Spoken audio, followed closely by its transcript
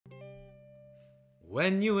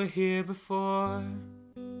when you were here before.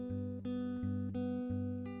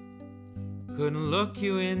 Couldn't look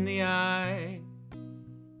you in the eye.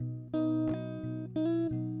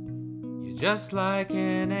 You're just like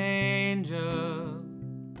an angel.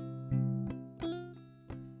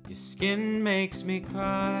 Your skin makes me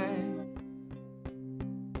cry.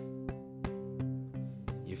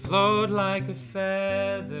 You float like a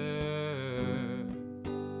feather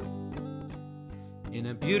in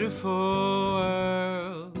a beautiful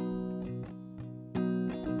world.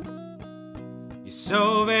 You're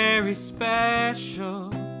so very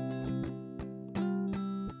special.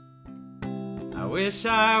 I wish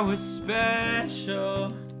I was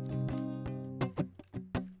special,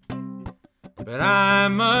 but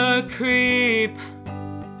I'm a creep.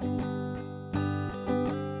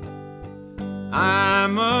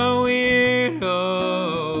 I'm a weirdo.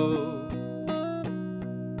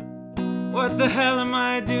 What the hell am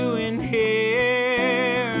I doing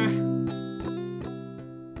here?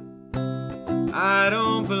 I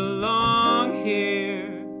don't belong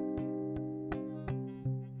here.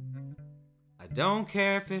 I don't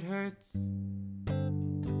care if it hurts.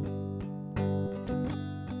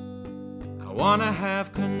 I wanna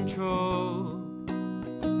have control.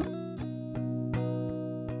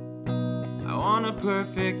 I want a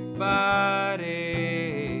perfect body.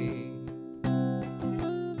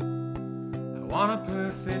 I want a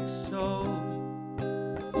perfect soul.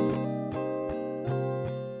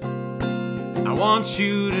 I want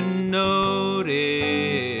you to notice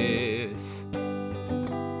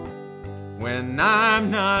when I'm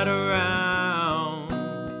not around.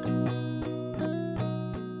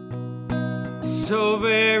 So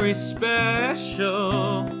very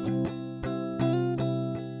special.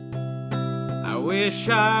 I wish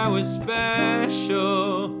I was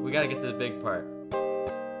special. We gotta get to the big part.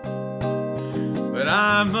 But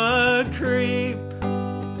I'm a creep.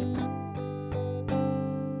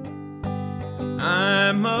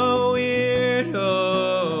 I'm a weirdo.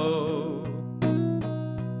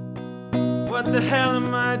 What the hell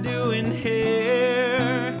am I doing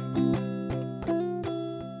here?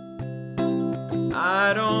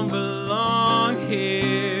 I don't belong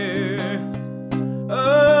here.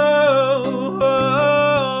 Oh,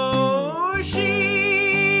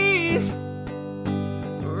 she's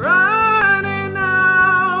running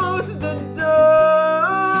out the door.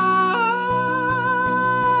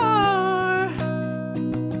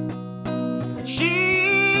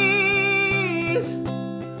 She's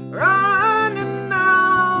running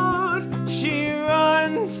out. She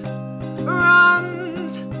runs,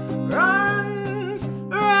 runs, runs, runs.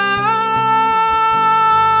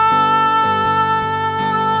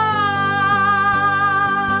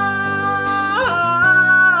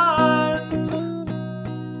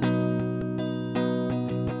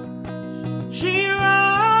 She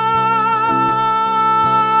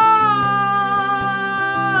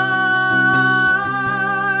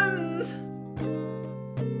runs.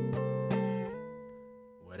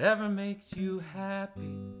 Whatever makes you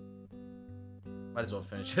happy. Might as well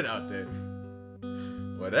finish it out there.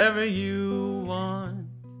 Whatever you want.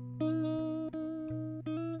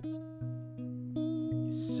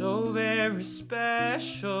 You're so very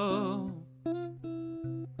special.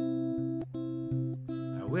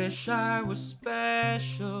 I wish I was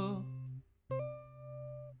special,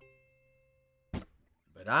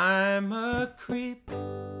 but I'm a creep.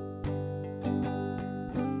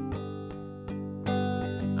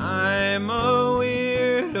 I'm a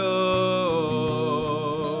weirdo.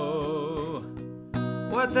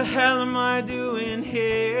 What the hell am I doing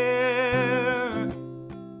here?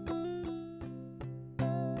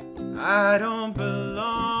 I don't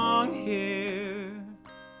belong here.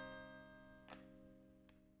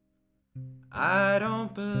 I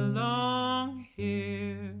don't belong.